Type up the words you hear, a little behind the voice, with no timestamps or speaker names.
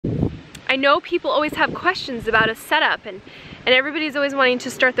I know people always have questions about a setup and everybody's always wanting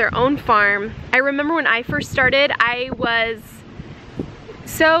to start their own farm. I remember when I first started, I was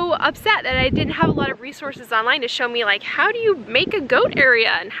so upset that I didn't have a lot of resources online to show me like how do you make a goat area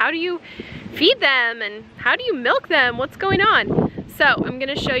and how do you feed them and how do you milk them, what's going on. So I'm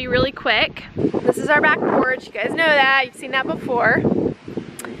gonna show you really quick. This is our back porch, you guys know that, you've seen that before.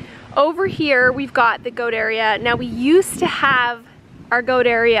 Over here we've got the goat area. Now we used to have our goat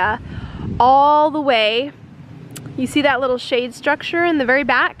area all the way, you see that little shade structure in the very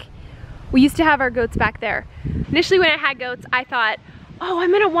back? We used to have our goats back there. Initially when I had goats I thought, oh,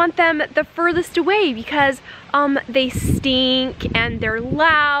 I'm gonna want them the furthest away because they stink and they're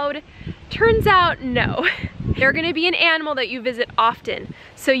loud. Turns out, no. They're gonna be an animal that you visit often.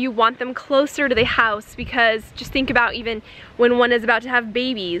 So you want them closer to the house because just think about even when one is about to have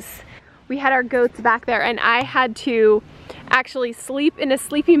babies. We had our goats back there and I had to actually sleep in a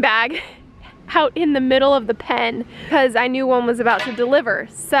sleeping bag out in the middle of the pen because I knew one was about to deliver.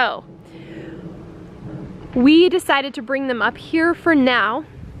 So we decided to bring them up here for now.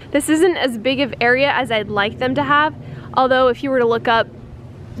 This isn't as big of area as I'd like them to have, although if you were to look up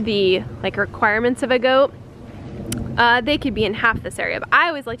the requirements of a goat, they could be in half this area, but I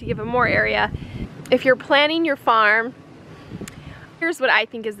always like to give them more area. If you're planning your farm, here's what I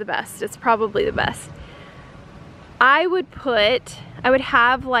think is the best. It's probably the best. I would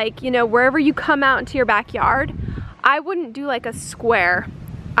have like, you know, wherever you come out into your backyard, I wouldn't do like a square.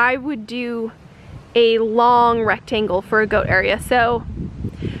 I would do a long rectangle for a goat area. So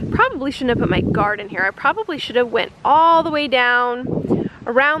probably shouldn't have put my garden here. I probably should have went all the way down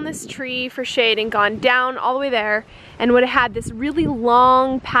around this tree for shade and gone down all the way there and would have had this really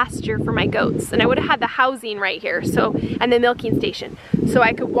long pasture for my goats. And I would have had the housing right here, so, and the milking station. So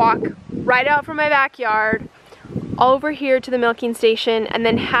I could walk right out from my backyard over here to the milking station and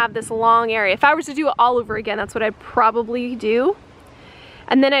then have this long area. If I was to do it all over again, that's what I'd probably do.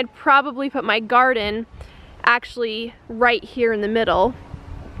 And then I'd probably put my garden actually right here in the middle,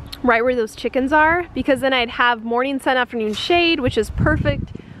 right where those chickens are, because then I'd have morning sun, afternoon shade, which is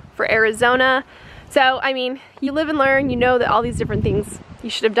perfect for Arizona. So, I mean, you live and learn, you know that all these different things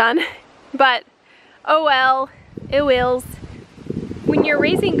you should have done, but oh well, it wills. When you're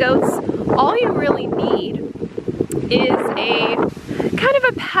raising goats, all you really need is a kind of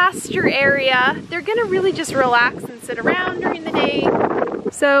a pasture area. They're gonna really just relax and sit around during the day.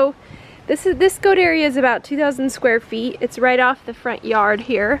 So this goat area is about 2,000 square feet. It's right off the front yard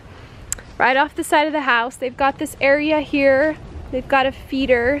here, right off the side of the house. They've got this area here. They've got a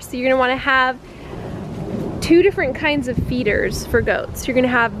feeder, so you're gonna wanna have two different kinds of feeders for goats. You're gonna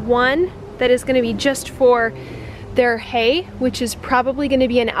have one that is gonna be just for their hay, which is probably gonna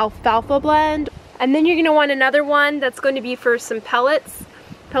be an alfalfa blend. And then you're gonna want another one that's going to be for some pellets.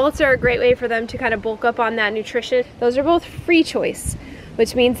 Pellets are a great way for them to kind of bulk up on that nutrition. Those are both free choice,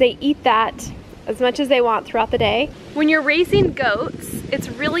 which means they eat that as much as they want throughout the day. When you're raising goats, it's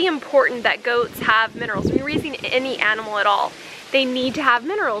really important that goats have minerals. When you're raising any animal at all, they need to have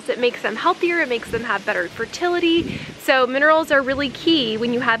minerals. It makes them healthier, it makes them have better fertility. So minerals are really key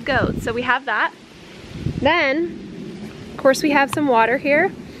when you have goats. So we have that. Then, of course, we have some water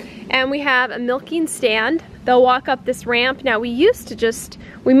here. And we have a milking stand. They'll walk up this ramp. Now we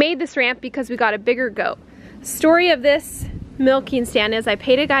made this ramp because we got a bigger goat. The story of this milking stand is I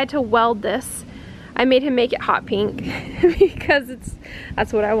paid a guy to weld this. I made him make it hot pink because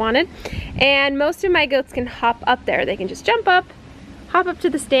that's what I wanted. And most of my goats can hop up there. They can just jump up, hop up to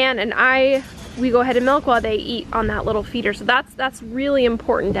the stand, and we go ahead and milk while they eat on that little feeder. So that's really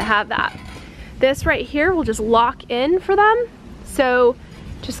important to have that. This right here will just lock in for them. So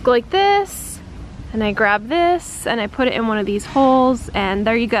just go like this, and I grab this, and I put it in one of these holes, and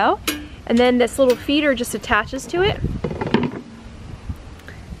there you go. And then this little feeder just attaches to it.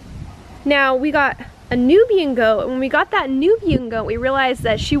 Now, we got a Nubian goat, and when we got that Nubian goat, we realized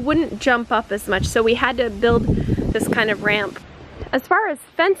that she wouldn't jump up as much, so we had to build this kind of ramp. As far as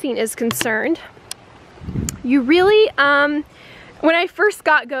fencing is concerned, you really, when I first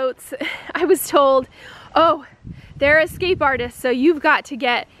got goats, I was told, oh, they're escape artists, so you've got to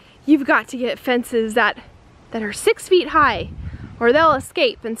get fences that are 6 feet high, or they'll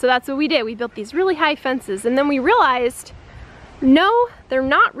escape. And so that's what we did. We built these really high fences, and then we realized, no, they're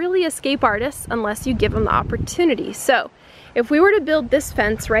not really escape artists unless you give them the opportunity. So if we were to build this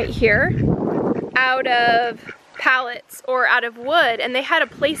fence right here out of pallets or out of wood, and they had a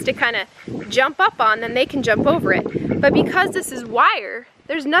place to kind of jump up on, then they can jump over it. But because this is wire,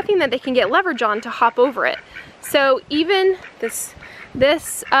 there's nothing that they can get leverage on to hop over it. So even this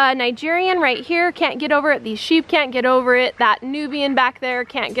This Nigerian right here can't get over it. These sheep can't get over it. That Nubian back there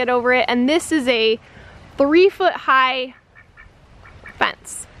can't get over it. And this is a 3-foot high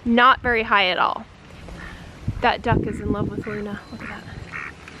fence. Not very high at all. That duck is in love with Luna. Look at that.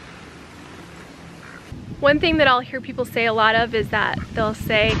 One thing that I'll hear people say a lot of is that they'll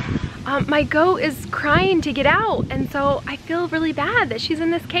say, my goat is crying to get out, and so I feel really bad that she's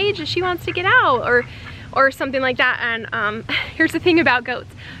in this cage and she wants to get out, or something like that. And here's the thing about goats.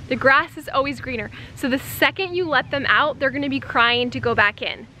 The grass is always greener. So the second you let them out, they're gonna be crying to go back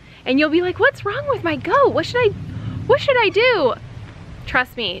in. And you'll be like, what's wrong with my goat? What should I do?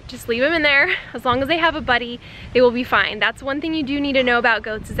 Trust me, just leave them in there. As long as they have a buddy, they will be fine. That's one thing you do need to know about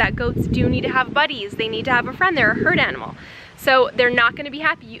goats, is that goats do need to have buddies. They need to have a friend. They're a herd animal. So they're not gonna be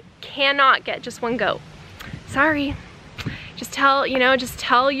happy. You cannot get just one goat. Sorry. Just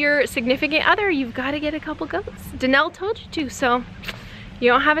tell your significant other you've got to get a couple goats. DaNelle told you to, so you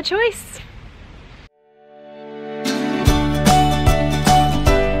don't have a choice.